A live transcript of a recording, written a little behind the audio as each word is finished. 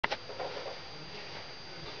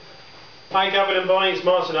Hi Gavin and Bonnie, it's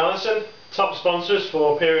Martin Allison, top sponsors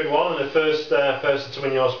for period 1 and the first person to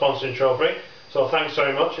win your sponsoring trophy. So thanks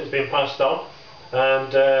very much, it's been passed on.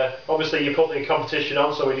 And obviously you put the competition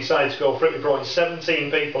on, so we decided to go for it. We brought in 17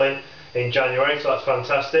 people in January, so that's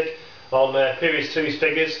fantastic. On period 2's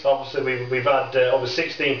figures, obviously we've had over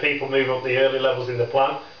 16 people move up the early levels in the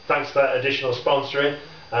plan, thanks to that additional sponsoring.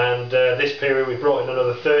 And this period we brought in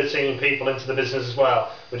another 13 people into the business as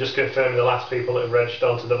well. We're just confirming the last people that have registered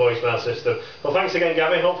onto the voicemail system. Well, thanks again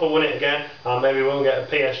Gavin, hope we'll win it again, and maybe we'll get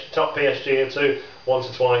a top PSG or two once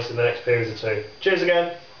or twice in the next period or two. Cheers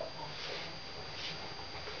again.